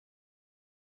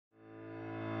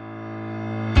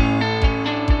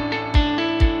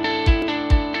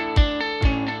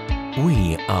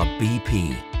are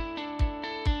BP.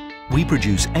 We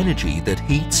produce energy that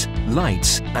heats,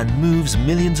 lights and moves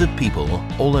millions of people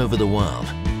all over the world.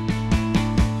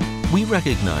 We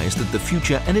recognize that the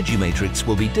future energy matrix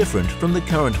will be different from the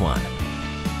current one,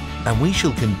 and we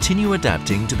shall continue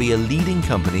adapting to be a leading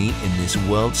company in this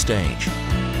world stage.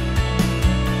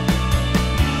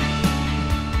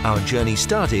 Our journey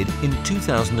started in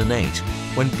 2008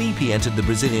 when BP entered the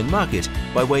Brazilian market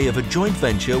by way of a joint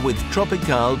venture with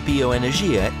Tropical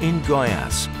Bioenergia in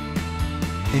Goiás.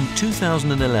 In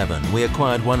 2011 we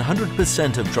acquired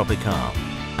 100% of Tropical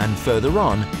and further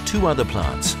on 2 other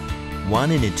plants,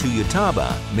 one in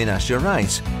Ituiutaba, Minas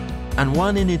Gerais, and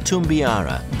one in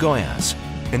Itumbiara, Goiás,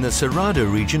 in the Cerrado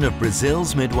region of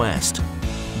Brazil's Midwest.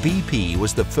 BP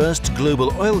was the first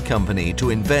global oil company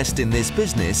to invest in this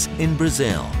business in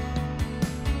Brazil.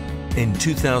 In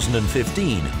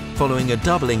 2015, following a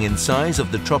doubling in size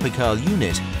of the Tropical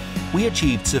unit, we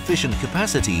achieved sufficient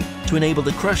capacity to enable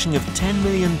the crushing of 10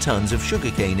 million tons of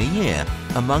sugarcane a year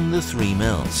among the 3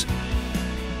 mills.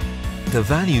 The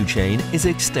value chain is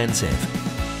extensive.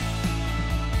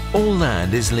 All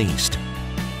land is leased.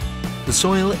 The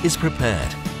soil is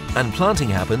prepared, and planting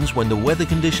happens when the weather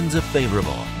conditions are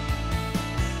favorable.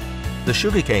 The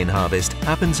sugarcane harvest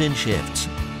happens in shifts,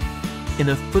 in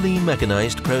a fully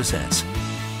mechanized process.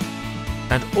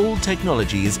 And all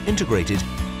technology is integrated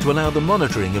to allow the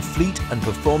monitoring of fleet and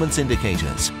performance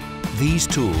indicators. These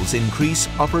tools increase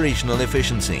operational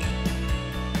efficiency.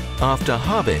 After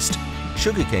harvest,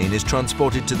 sugarcane is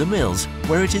transported to the mills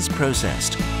where it is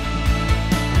processed.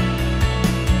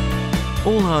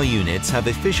 All our units have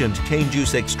efficient cane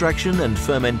juice extraction and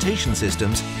fermentation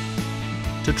systems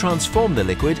to transform the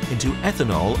liquid into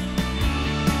ethanol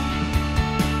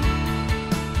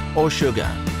or sugar.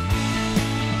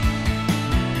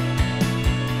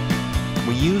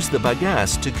 We use the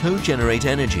bagasse to co-generate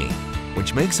energy,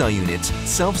 which makes our units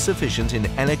self-sufficient in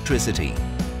electricity.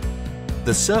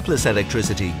 The surplus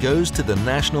electricity goes to the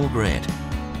national grid.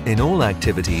 In all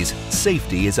activities,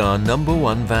 safety is our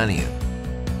 #1 value.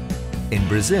 In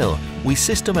Brazil, we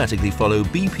systematically follow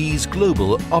BP's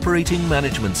global operating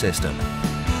management system.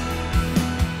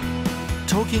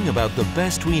 Talking about the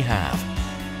best we have,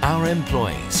 our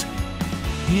employees.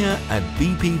 Here at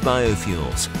BP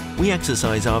Biofuels, we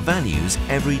exercise our values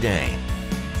every day,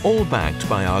 all backed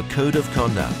by our code of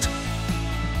conduct.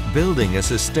 Building a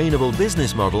sustainable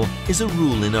business model is a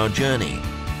rule in our journey.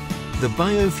 The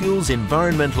Biofuels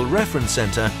Environmental Reference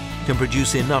Center can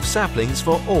produce enough saplings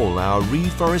for all our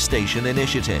reforestation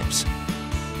initiatives.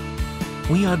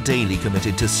 We are daily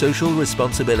committed to social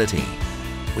responsibility.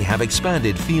 We have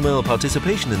expanded female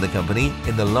participation in the company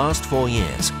in the last 4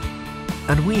 years,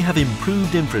 and we have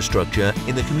improved infrastructure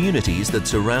in the communities that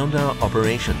surround our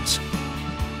operations.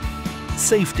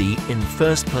 Safety in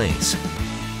first place.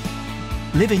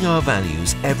 Living our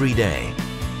values every day.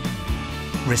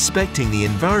 Respecting the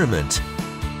environment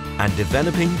and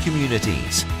developing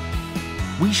communities.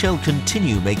 We shall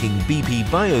continue making BP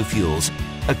Biofuels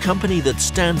a company that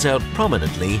stands out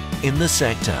prominently in the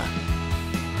sector.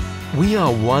 We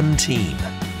are one team.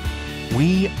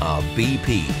 We are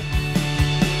BP.